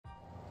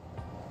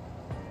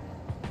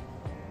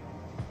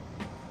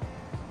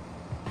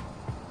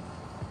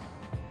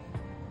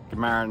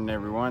morning,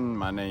 everyone.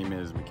 My name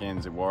is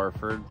Mackenzie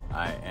Warford.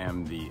 I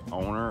am the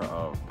owner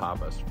of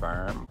Papa's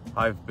Farm.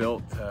 I've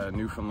built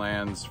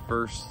Newfoundland's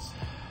first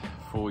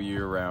full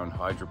year-round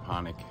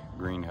hydroponic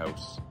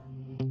greenhouse.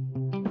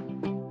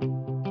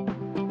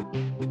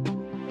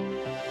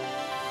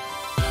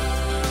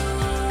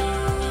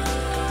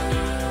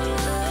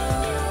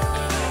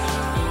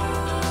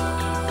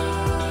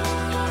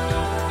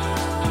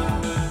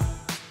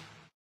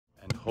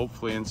 And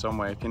hopefully in some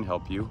way I can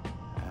help you.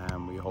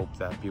 We hope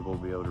that people will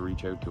be able to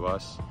reach out to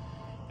us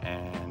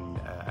and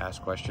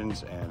ask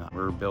questions, and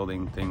we're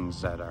building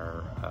things that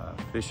are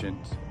efficient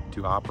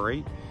to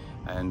operate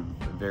and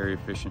very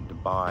efficient to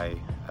buy,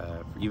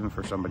 even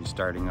for somebody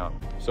starting up.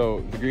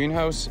 So the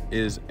greenhouse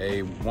is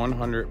a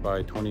 100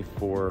 by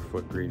 24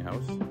 foot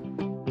greenhouse.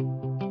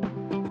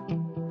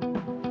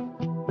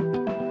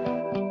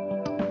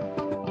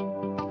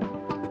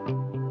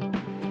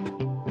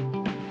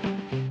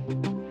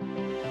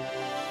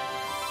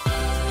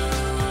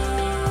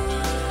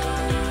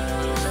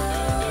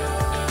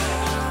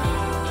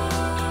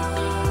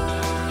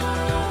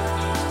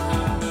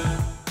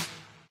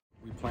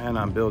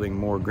 On building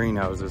more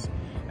greenhouses,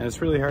 and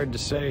it's really hard to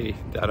say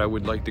that I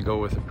would like to go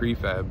with a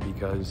prefab,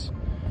 because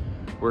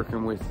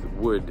working with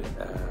wood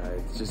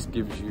it just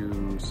gives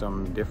you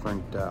some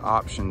different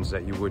options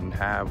that you wouldn't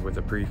have with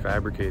a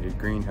prefabricated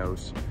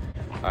greenhouse.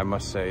 I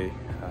must say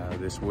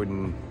this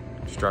wooden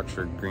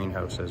structured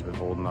greenhouse has been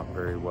holding up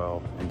very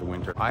well in the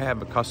winter. I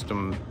have a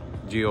custom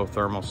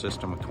geothermal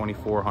system with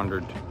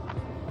 2,400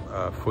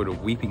 foot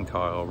of weeping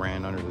tile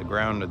ran under the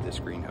ground of this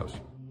greenhouse.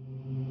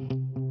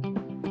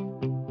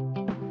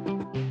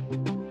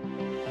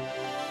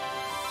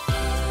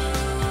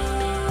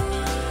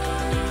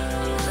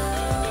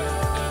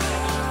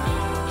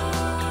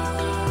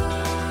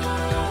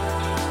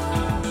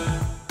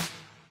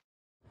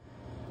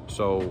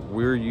 So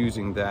we're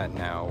using that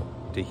now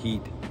to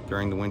heat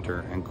during the winter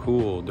and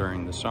cool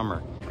during the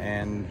summer.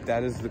 And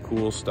that is the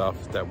cool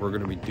stuff that we're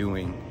gonna be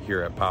doing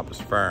here at Papa's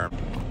Farm.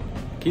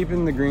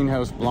 Keeping the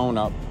greenhouse blown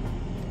up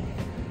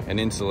and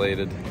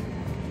insulated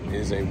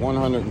is a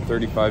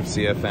 135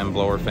 CFM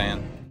blower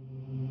fan.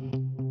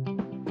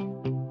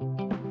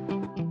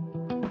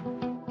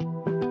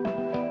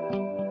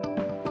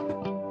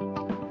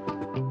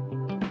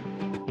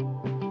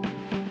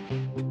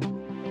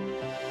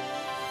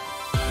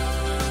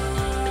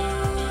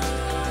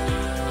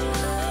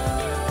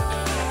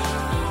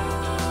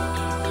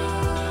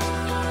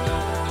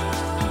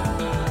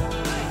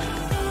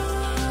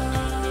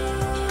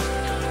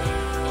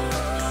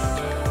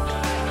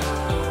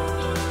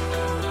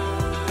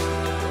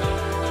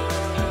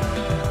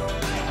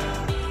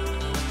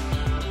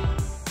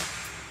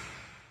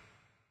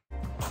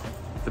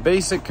 The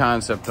basic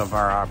concept of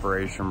our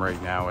operation right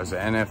now as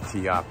an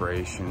NFT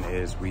operation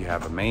is we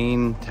have a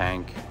main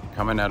tank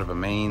coming out of a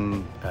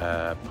main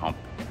pump,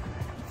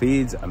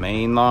 feeds a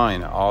main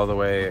line all the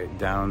way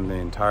down the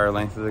entire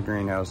length of the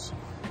greenhouse,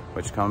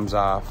 which comes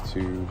off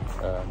to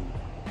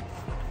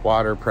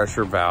water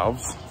pressure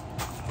valves,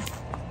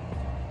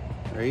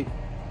 right?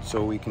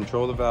 So we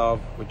control the valve,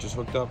 which is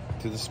hooked up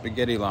to the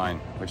spaghetti line,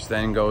 which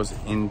then goes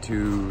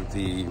into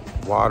the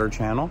water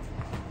channel.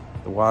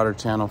 The water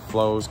channel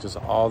flows because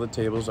all the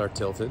tables are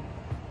tilted,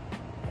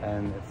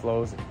 and it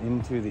flows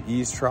into the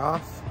eaves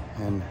trough,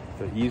 and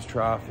the eaves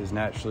trough is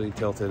naturally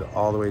tilted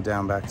all the way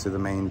down back to the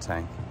main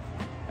tank.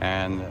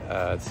 And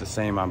it's the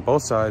same on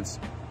both sides,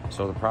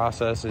 so the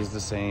process is the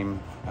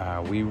same.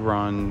 We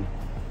run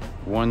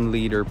 1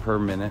 liter per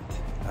minute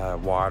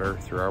water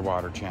through our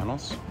water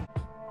channels.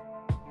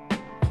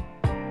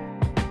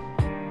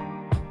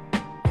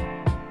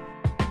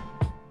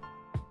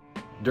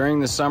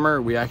 During the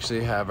summer, we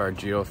actually have our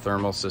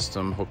geothermal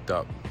system hooked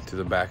up to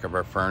the back of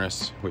our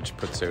furnace, which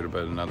puts out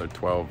about another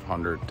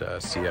 1,200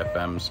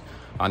 CFMs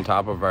on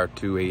top of our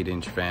 2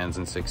 8-inch fans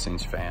and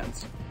 6-inch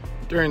fans.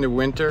 During the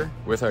winter,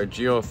 with our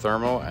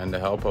geothermal and the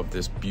help of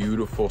this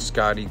beautiful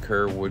Scotty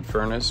Kerr wood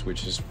furnace,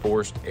 which is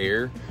forced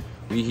air,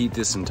 we heat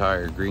this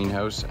entire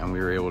greenhouse, and we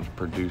were able to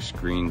produce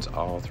greens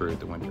all throughout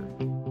the winter.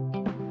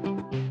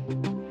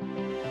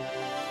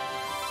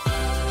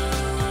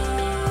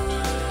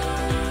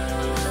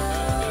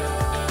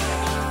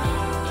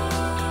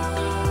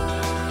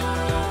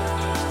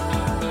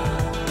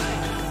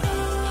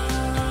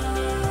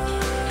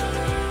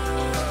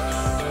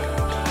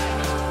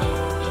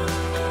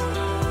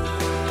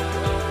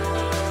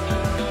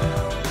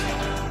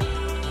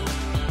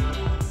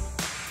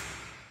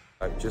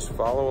 Just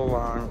follow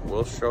along,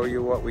 we'll show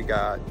you what we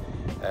got.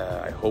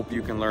 I hope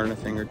you can learn a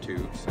thing or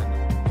two.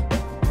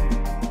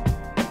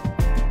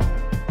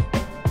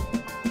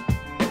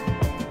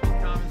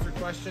 Comments or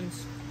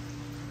questions,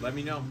 let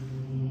me know.